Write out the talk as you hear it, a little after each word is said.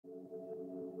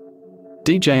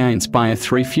DJI Inspire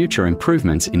 3 Future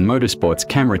Improvements in Motorsports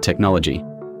Camera Technology.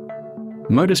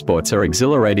 Motorsports are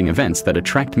exhilarating events that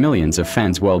attract millions of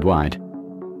fans worldwide.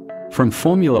 From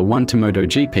Formula 1 to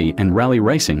MotoGP and rally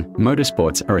racing,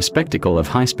 motorsports are a spectacle of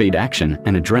high-speed action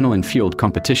and adrenaline-fueled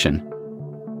competition.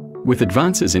 With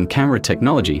advances in camera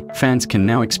technology, fans can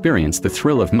now experience the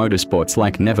thrill of motorsports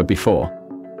like never before.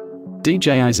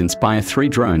 DJI's Inspire 3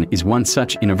 drone is one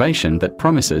such innovation that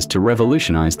promises to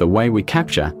revolutionize the way we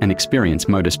capture and experience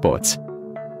motorsports.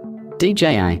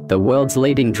 DJI, the world's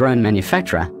leading drone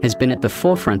manufacturer, has been at the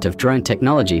forefront of drone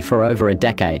technology for over a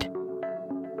decade.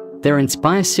 Their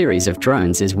Inspire series of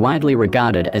drones is widely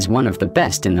regarded as one of the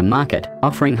best in the market,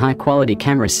 offering high-quality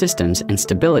camera systems and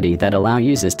stability that allow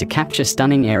users to capture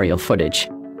stunning aerial footage.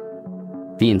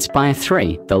 The Inspire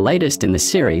 3, the latest in the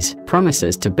series,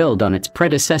 promises to build on its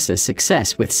predecessor's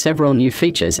success with several new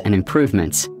features and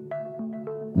improvements.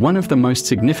 One of the most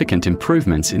significant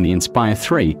improvements in the Inspire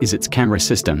 3 is its camera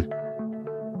system.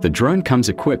 The drone comes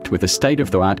equipped with a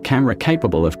state-of-the-art camera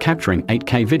capable of capturing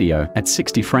 8K video at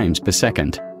 60 frames per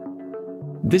second.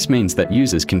 This means that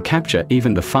users can capture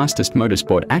even the fastest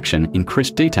motorsport action in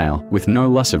crisp detail with no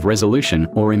loss of resolution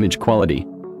or image quality.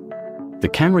 The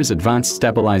camera's advanced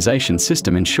stabilization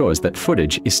system ensures that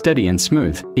footage is steady and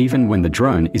smooth, even when the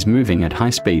drone is moving at high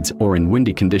speeds or in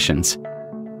windy conditions.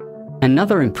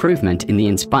 Another improvement in the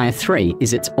Inspire 3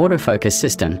 is its autofocus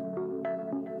system.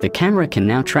 The camera can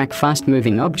now track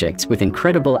fast-moving objects with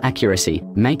incredible accuracy,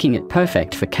 making it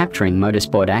perfect for capturing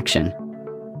motorsport action.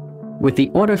 With the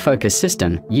autofocus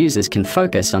system, users can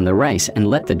focus on the race and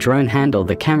let the drone handle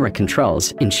the camera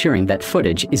controls, ensuring that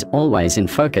footage is always in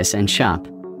focus and sharp.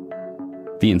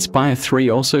 The Inspire 3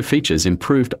 also features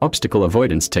improved obstacle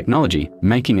avoidance technology,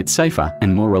 making it safer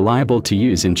and more reliable to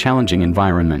use in challenging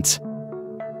environments.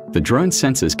 The drone's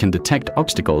sensors can detect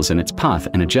obstacles in its path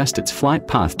and adjust its flight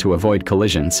path to avoid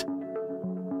collisions.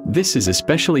 This is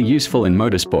especially useful in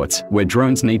motorsports, where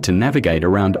drones need to navigate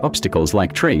around obstacles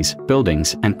like trees,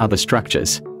 buildings, and other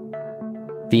structures.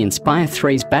 The Inspire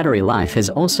 3's battery life has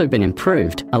also been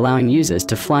improved, allowing users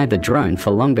to fly the drone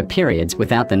for longer periods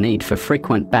without the need for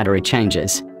frequent battery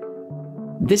changes.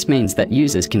 This means that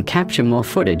users can capture more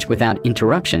footage without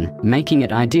interruption, making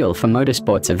it ideal for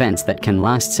motorsports events that can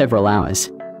last several hours.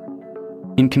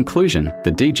 In conclusion,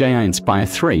 the DJI Inspire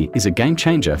 3 is a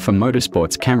game-changer for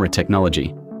motorsports camera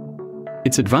technology.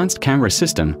 Its advanced camera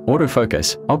system,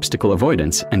 autofocus, obstacle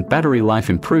avoidance, and battery life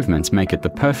improvements make it the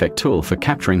perfect tool for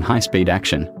capturing high-speed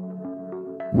action.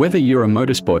 Whether you're a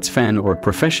motorsports fan or a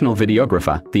professional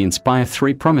videographer, the Inspire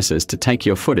 3 promises to take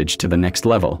your footage to the next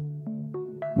level.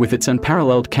 With its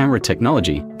unparalleled camera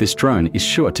technology, this drone is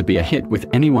sure to be a hit with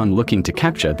anyone looking to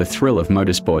capture the thrill of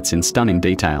motorsports in stunning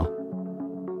detail.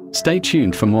 Stay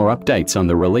tuned for more updates on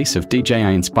the release of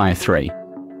DJI Inspire 3.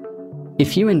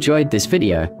 If you enjoyed this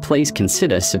video, please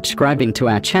consider subscribing to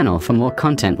our channel for more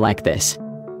content like this.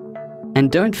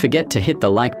 And don't forget to hit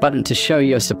the like button to show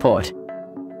your support.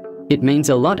 It means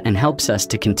a lot and helps us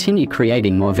to continue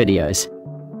creating more videos.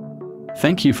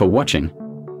 Thank you for watching.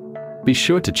 Be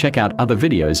sure to check out other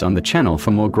videos on the channel for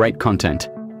more great content.